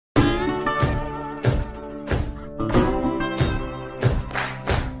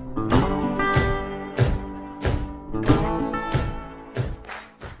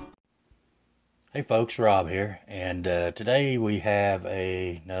Hey folks, Rob here, and today we have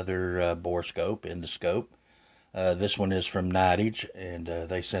another borescope, endoscope. This one is from Nidage, and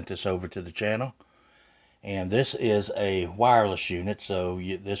they sent this over to the channel. And this is a wireless unit, so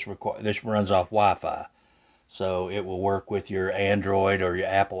this runs off Wi-Fi, so it will work with your Android or your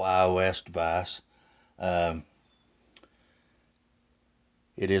Apple iOS device. Um,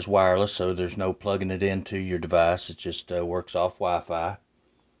 it is wireless, so there's no plugging it into your device. It just works off Wi-Fi.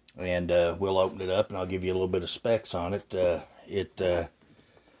 And we'll open it up and I'll give you a little bit of specs on it. It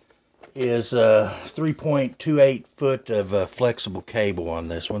is 3.28 foot of flexible cable on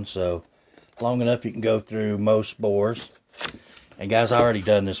this one, so long enough you can go through most bores. And guys, I already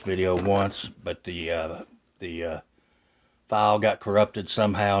done this video once, but the file got corrupted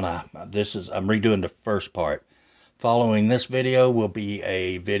somehow, and I'm redoing the first part. Following this video will be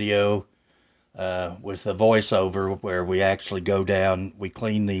a video with a voiceover where we actually go down. We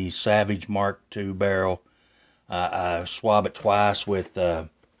clean the Savage Mark II barrel. I swab it twice with a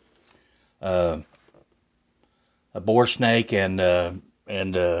bore snake and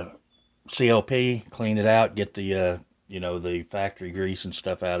CLP. Clean it out, get the the factory grease and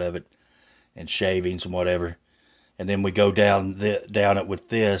stuff out of it, and shavings and whatever. And then we go down it with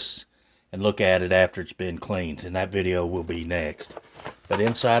this and look at it after it's been cleaned. And that video will be next. But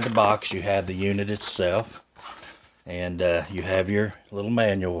inside the box you have the unit itself, and you have your little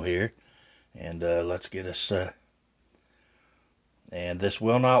manual here. And let's get us. And this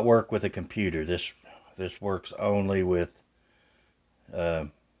will not work with a computer. This works only with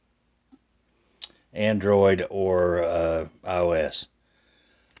Android or iOS.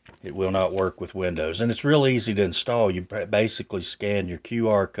 It will not work with Windows, and it's real easy to install. You basically scan your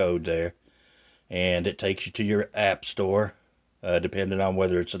QR code there, and it takes you to your app store, depending on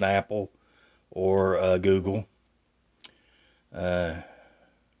whether it's an Apple or Google. And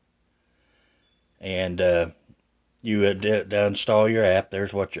you install your app.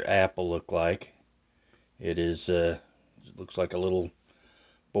 There's what your app will look like. It looks like a little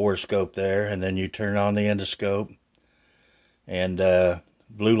borescope there, and then you turn on the endoscope, and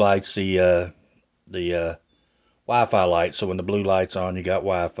blue light's the Wi-Fi light. So when the blue light's on, you got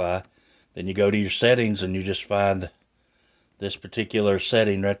Wi-Fi. Then you go to your settings, and you just find this particular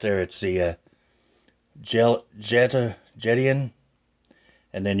setting right there. It's the Jetian,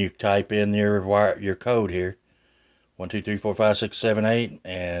 and then you type in your code here, 1234567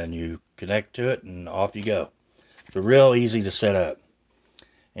 and you connect to it, and off you go. It's real easy to set up.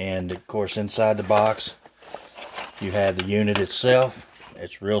 And of course, inside the box you have the unit itself.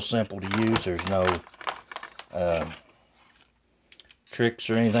 It's real simple to use. There's no tricks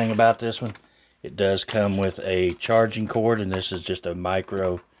or anything about this one. It does come with a charging cord, and this is just a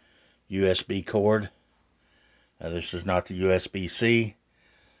micro USB cord. This is not the USB-C.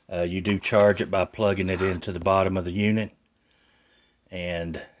 You do charge it by plugging it into the bottom of the unit.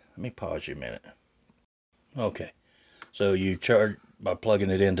 And let me pause you a minute. Okay, so you charge by plugging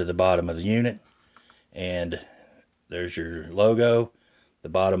it into the bottom of the unit, and there's your logo. The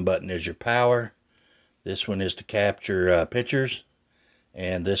bottom button is your power. This one is to capture pictures,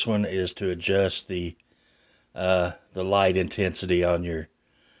 and this one is to adjust the light intensity on your.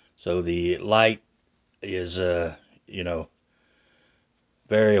 So the light is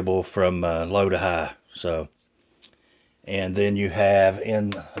variable from low to high. So, and then you have in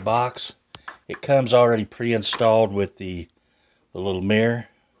the box, it comes already pre-installed with the little mirror.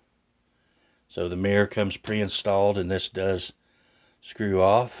 So the mirror comes pre-installed, and this does screw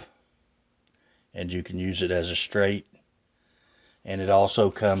off, and you can use it as a straight. And it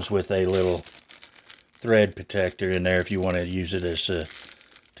also comes with a little thread protector in there if you want to use it as to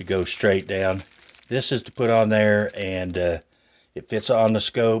go straight down. This is to put on there, and it fits on the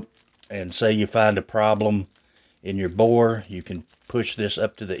scope. And say you find a problem in your bore, you can push this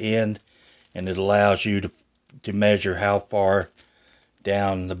up to the end, and it allows you to measure how far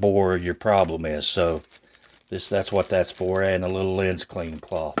down the bore your problem is. So that's what that's for, and a little lens cleaning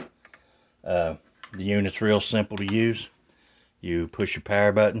cloth. The unit's real simple to use. You push your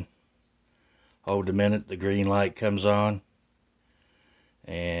power button, hold a minute, the green light comes on,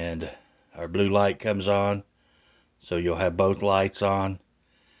 and our blue light comes on. So you'll have both lights on,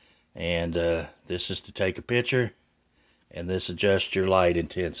 and this is to take a picture, and this adjusts your light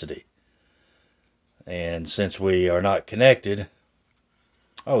intensity. And since we are not connected,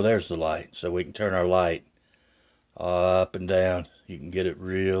 oh, there's the light. So we can turn our light up and down. You can get it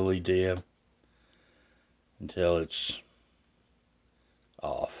really dim until it's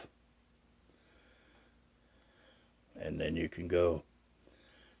off. And then you can go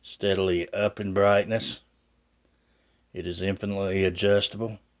steadily up in brightness. It is infinitely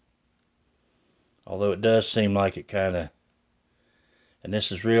adjustable. Although it does seem like it kind of, and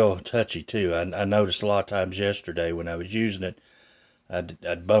this is real touchy too. I noticed a lot of times yesterday when I was using it,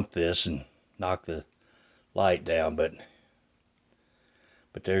 I'd bump this and knock the light down, but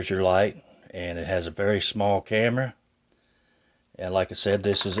there's your light, and it has a very small camera. And like I said,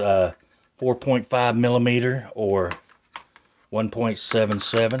 this is 4.5 millimeter or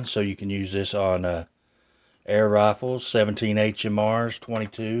 1.77, so you can use this on air rifles, 17 HMRs,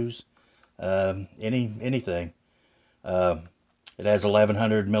 22s, anything. It has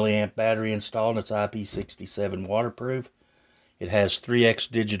 1100 milliamp battery installed. It's IP67 waterproof. It has 3x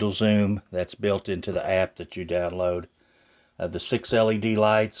digital zoom that's built into the app that you download. The 6 LED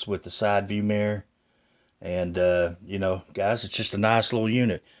lights with the side view mirror. And, you know, guys, it's just a nice little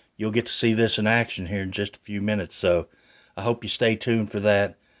unit. You'll get to see this in action here in just a few minutes. So I hope you stay tuned for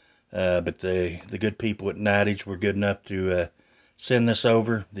that. But the good people at Nidage were good enough to send this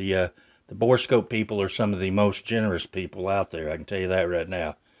over. The borescope people are some of the most generous people out there. I can tell you that right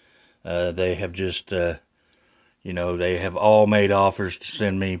now. They have just, you know, they have all made offers to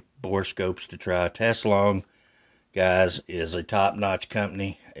send me borescopes to try. Tesla, guys, is a top-notch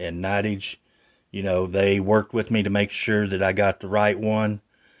company, and Nidage, you know, they worked with me to make sure that I got the right one.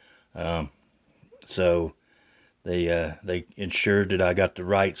 So they ensured that I got the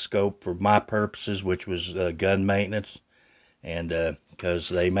right scope for my purposes, which was gun maintenance. And because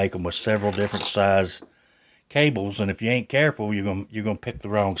they make them with several different size cables, and if you ain't careful, you're gonna pick the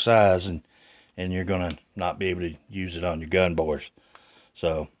wrong size, and you're gonna not be able to use it on your gun bores.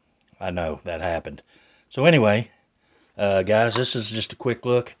 So I know that happened. So anyway, guys, this is just a quick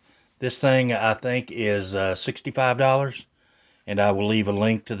look. This thing I think is $65, and I will leave a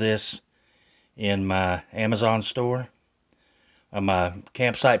link to this in my Amazon store on my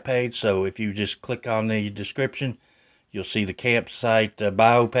campsite page. So if you just click on the description, you'll see the campsite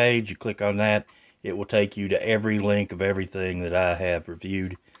bio page. You click on that, it will take you to every link of everything that I have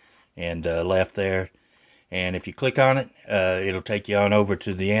reviewed and left there. And if you click on it, it'll take you on over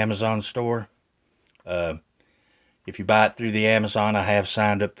to the Amazon store. If you buy it through the Amazon, I have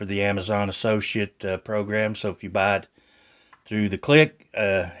signed up for the Amazon Associate program. So if you buy it through the click,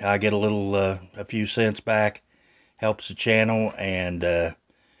 I get a few cents back. Helps the channel, and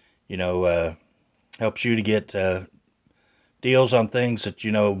you know, helps you to get deals on things that,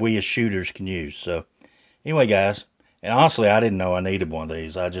 you know, we as shooters can use. So anyway, guys, and honestly, I didn't know I needed one of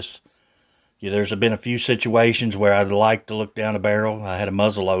these. I just, yeah, there's been a few situations where I'd like to look down a barrel. I had a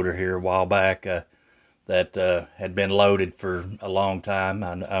muzzle loader here a while back that had been loaded for a long time.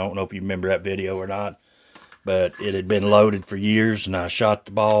 I don't know if you remember that video or not, but it had been loaded for years, and I shot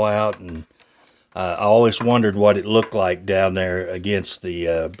the ball out, and I always wondered what it looked like down there against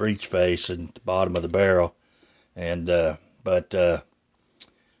the breech face and the bottom of the barrel. And but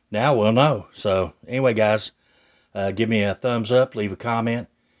now we'll know. So anyway, guys, give me a thumbs up, leave a comment.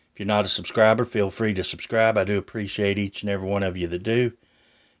 If you're not a subscriber, feel free to subscribe. I do appreciate each and every one of you that do.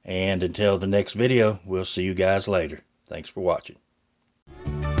 And until the next video, we'll see you guys later. Thanks for watching.